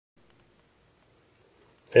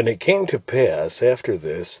And it came to pass after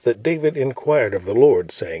this that David inquired of the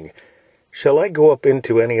Lord, saying, Shall I go up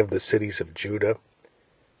into any of the cities of Judah?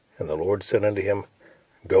 And the Lord said unto him,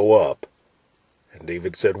 Go up. And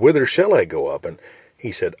David said, Whither shall I go up? And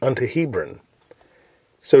he said, Unto Hebron.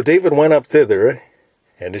 So David went up thither,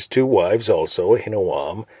 and his 2 wives also,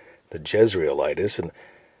 Ahinoam the Jezreelitess, and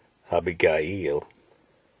Abigail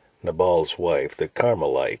Nabal's wife, the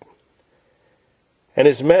Carmelite. And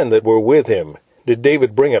his men that were with him did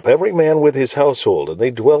David bring up, every man with his household, and they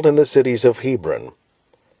dwelt in the cities of Hebron.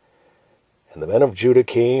 And the men of Judah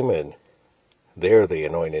came, and there they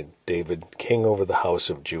anointed David king over the house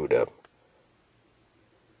of Judah.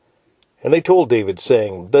 And they told David,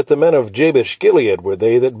 saying, that the men of Jabesh Gilead were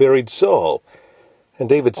they that buried Saul. And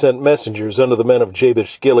David sent messengers unto the men of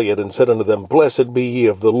Jabesh Gilead, and said unto them, Blessed be ye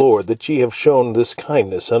of the Lord, that ye have shown this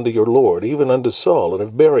kindness unto your Lord, even unto Saul, and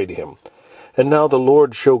have buried him. And now the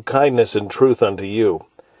Lord show kindness and truth unto you.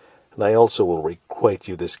 And I also will requite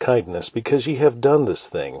you this kindness, because ye have done this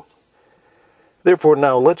thing. Therefore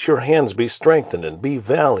now let your hands be strengthened, and be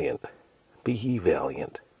valiant. Be ye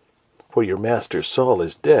valiant. For your master Saul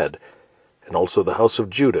is dead, and also the house of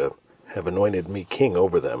Judah have anointed me king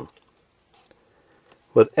over them.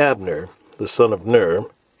 But Abner, the son of Ner,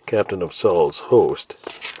 captain of Saul's host,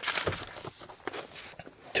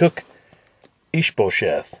 took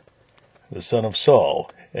Ishbosheth, the son of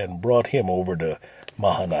Saul, and brought him over to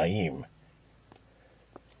Mahanaim,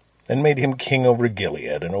 and made him king over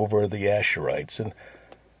Gilead, and over the Asherites, and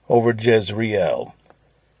over Jezreel,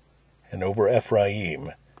 and over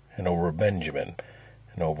Ephraim, and over Benjamin,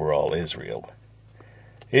 and over all Israel.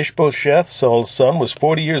 Ishbosheth, Saul's son, was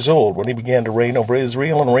 40 years old when he began to reign over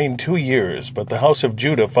Israel, and reigned 2 years. But the house of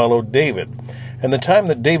Judah followed David. And the time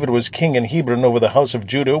that David was king in Hebron over the house of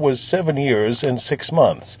Judah was 7 years and 6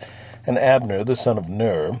 months. And Abner, the son of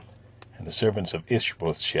Ner, and the servants of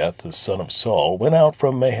Ishbosheth, the son of Saul, went out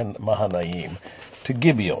from Mahanaim to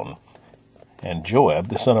Gibeon. And Joab,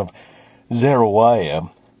 the son of Zeruiah,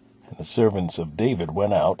 and the servants of David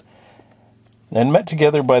went out, and met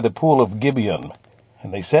together by the pool of Gibeon.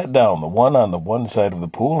 And they sat down, the one on the one side of the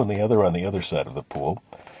pool, and the other on the other side of the pool.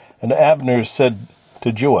 And Abner said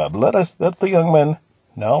to Joab, Let the young men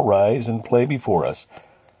now rise and play before us.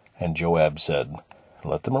 And Joab said,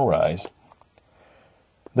 Let them arise.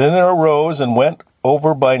 Then there arose and went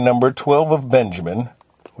over by number 12 of Benjamin,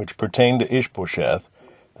 which pertained to Ishbosheth,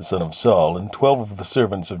 the son of Saul, and 12 of the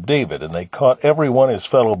servants of David. And they caught every one his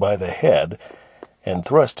fellow by the head, and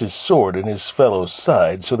thrust his sword in his fellow's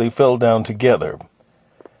side, so they fell down together.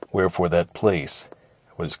 Wherefore that place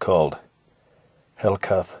was called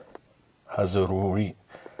Helkath Hazaruim.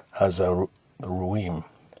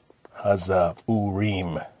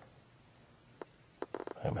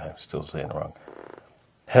 I'm still saying it wrong.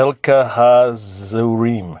 Helkath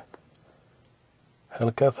Hazurim.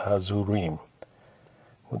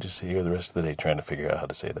 We'll just sit here the rest of the day trying to figure out how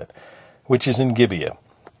to say that. Which is in Gibeah.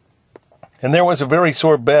 And there was a very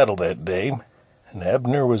sore battle that day, and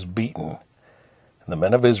Abner was beaten, and the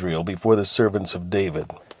men of Israel before the servants of David.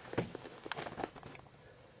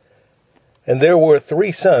 And there were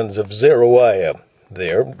 3 sons of Zeruiah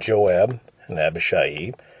there, Joab, and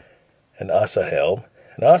Abishai, and Asahel.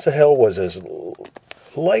 And Asahel was as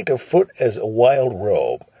light of foot as a wild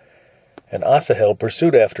roe. And Asahel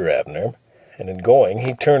pursued after Abner, and in going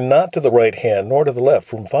he turned not to the right hand nor to the left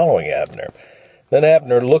from following Abner. Then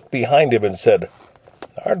Abner looked behind him and said,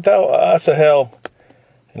 Art thou Asahel?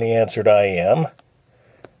 And he answered, I am.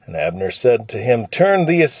 And Abner said to him, Turn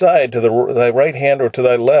thee aside to thy right hand or to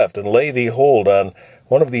thy left, and lay thee hold on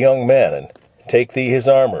one of the young men, and take thee his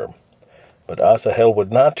armor. But Asahel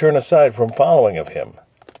would not turn aside from following of him.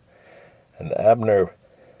 And Abner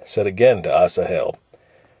said again to Asahel,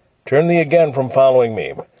 Turn thee again from following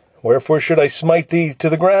me. Wherefore should I smite thee to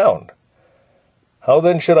the ground? How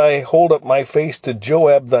then should I hold up my face to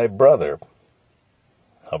Joab thy brother?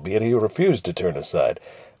 Howbeit he refused to turn aside.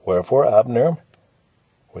 Wherefore Abner,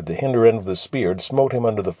 with the hinder end of the spear, smote him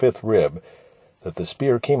under the 5th rib, that the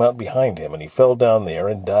spear came out behind him, and he fell down there,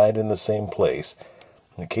 and died in the same place.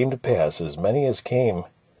 And it came to pass, as many as came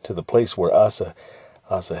to the place where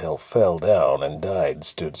Asahel fell down and died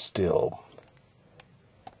stood still.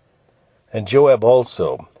 And Joab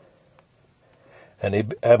also,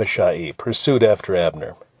 and Abishai pursued after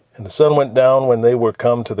Abner. And the sun went down when they were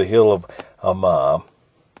come to the hill of Ammah,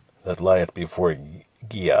 that lieth before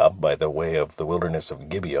Giah, by the way of the wilderness of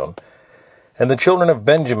Gibeon. And the children of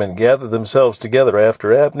Benjamin gathered themselves together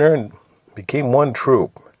after Abner, and became one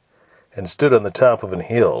troop, and stood on the top of an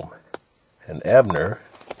hill. And Abner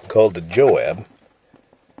called to Joab,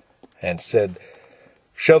 and said,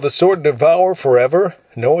 Shall the sword devour forever?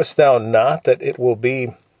 Knowest thou not that it will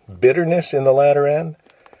be bitterness in the latter end?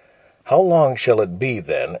 How long shall it be,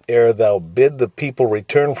 then, ere thou bid the people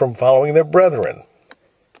return from following their brethren?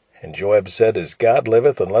 And Joab said, As God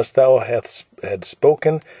liveth, unless thou had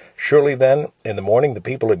spoken, surely then in the morning the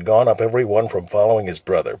people had gone up every one from following his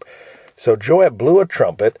brother. So Joab blew a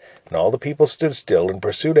trumpet, and all the people stood still, and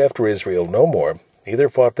pursued after Israel no more, neither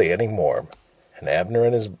fought they any more. And Abner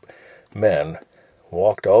and his men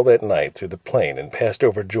walked all that night through the plain, and passed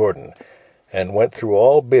over Jordan, and went through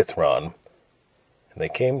all Bithron, and they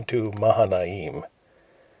came to Mahanaim.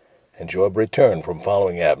 And Joab returned from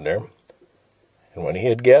following Abner. And when he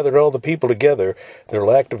had gathered all the people together, there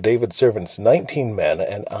lacked of David's servants 19 men,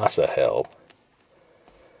 and Asahel.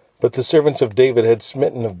 But the servants of David had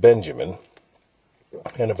smitten of Benjamin,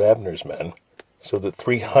 and of Abner's men, so that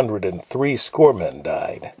 360 men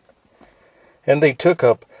died. And they took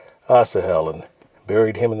up Asahel, and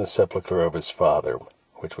buried him in the sepulchre of his father,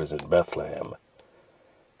 which was in Bethlehem.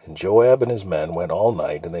 And Joab and his men went all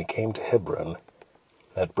night, and they came to Hebron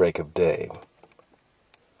at break of day.